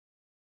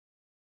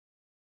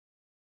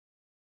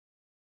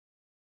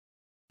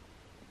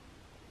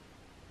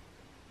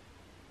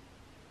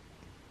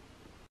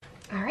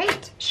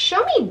different.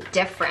 Show me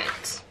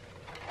different.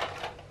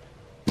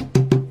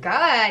 Good,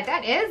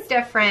 that is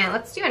different.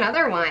 Let's do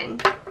another one.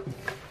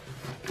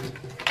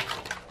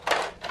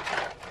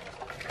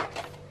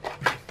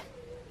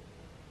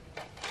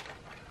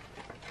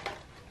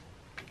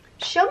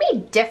 Show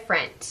me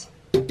different.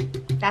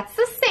 That's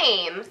the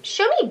same.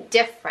 Show me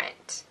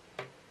different.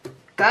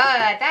 Good,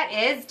 that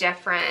is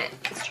different.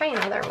 Let's try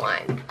another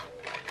one.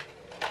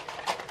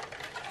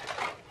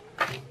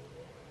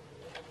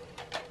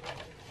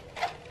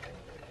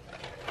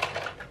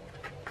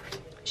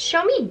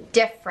 Show me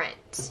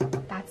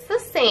different. That's the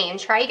same.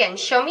 Try again.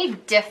 Show me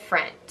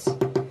different.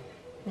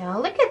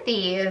 Now look at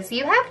these.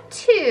 You have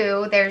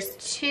 2. There's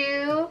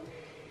 2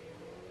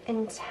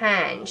 and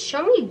 10.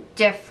 Show me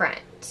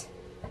different.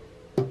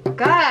 Good.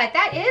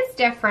 That is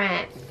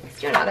different. Let's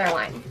do another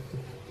one.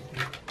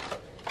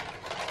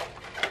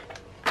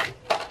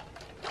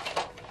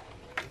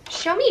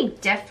 Show me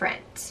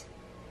different.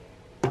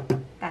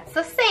 That's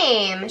the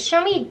same.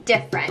 Show me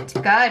different.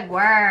 Good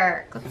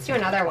work. Let's do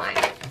another one.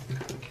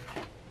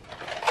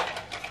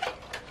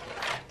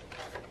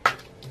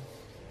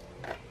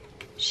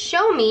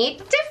 Show me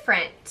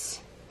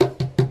different.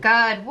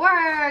 Good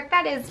work.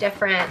 That is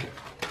different.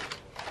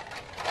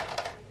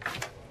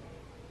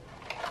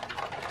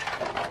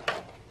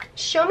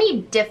 Show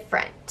me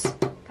different.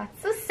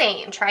 That's the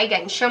same. Try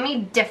again. Show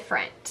me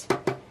different.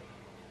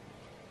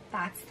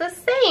 That's the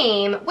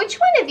same. Which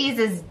one of these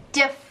is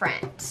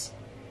different?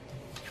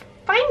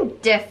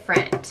 Find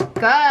different.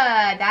 Good.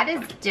 That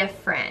is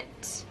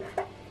different.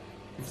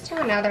 Let's do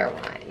another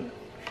one.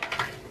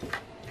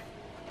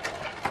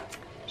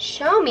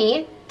 Show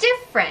me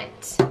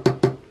different.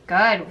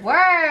 Good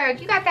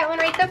work. You got that one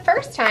right the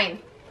first time.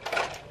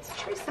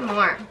 Let's try some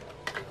more.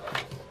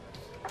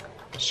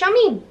 Show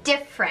me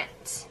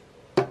different.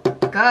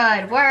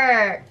 Good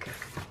work.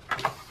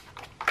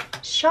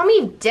 Show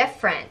me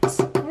different.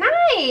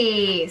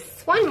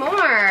 Nice. One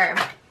more.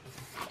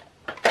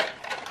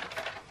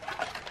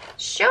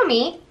 Show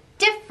me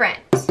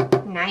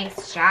different.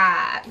 Nice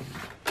job.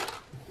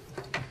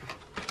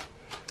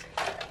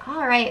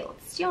 All right,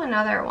 let's do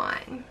another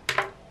one.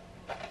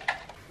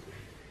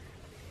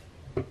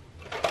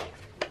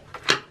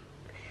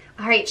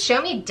 All right,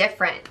 show me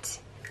different.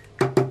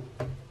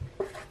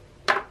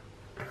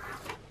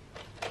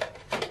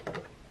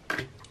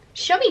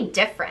 Show me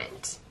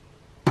different.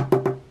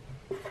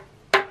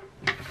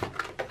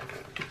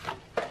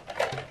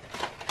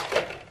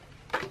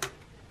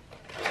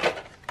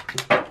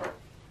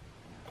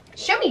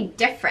 Show me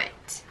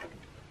different.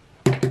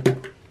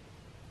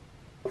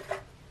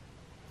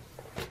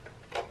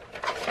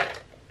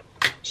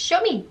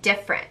 Show me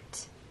different.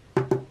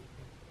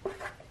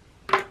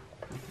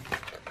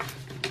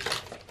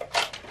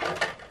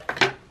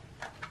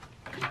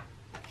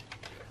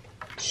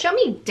 Show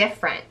me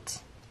different.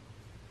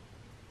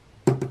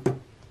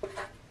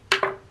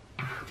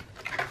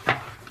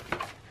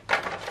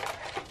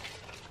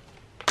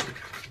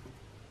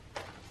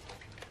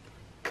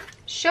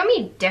 Show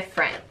me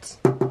different.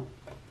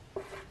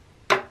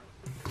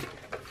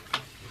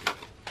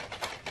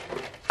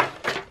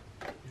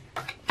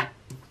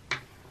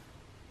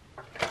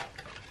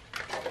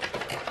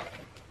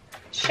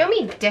 Show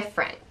me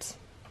different.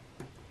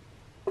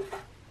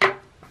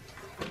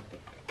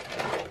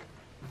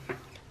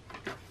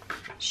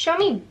 Show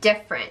me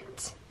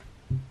different.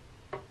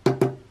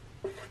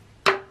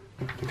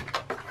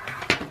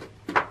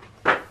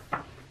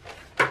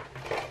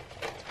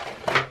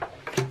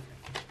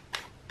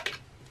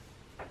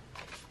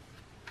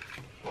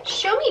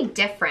 Show me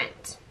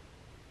different.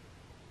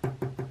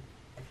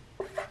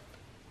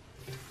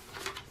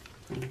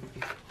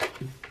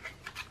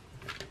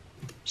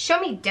 Show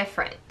me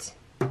different.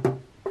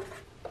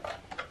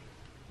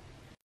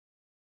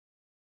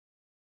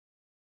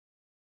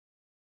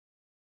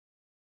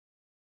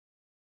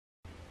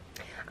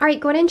 All right,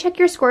 go ahead and check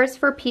your scores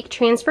for peak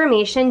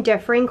transformation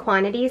differing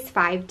quantities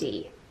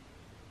 5D.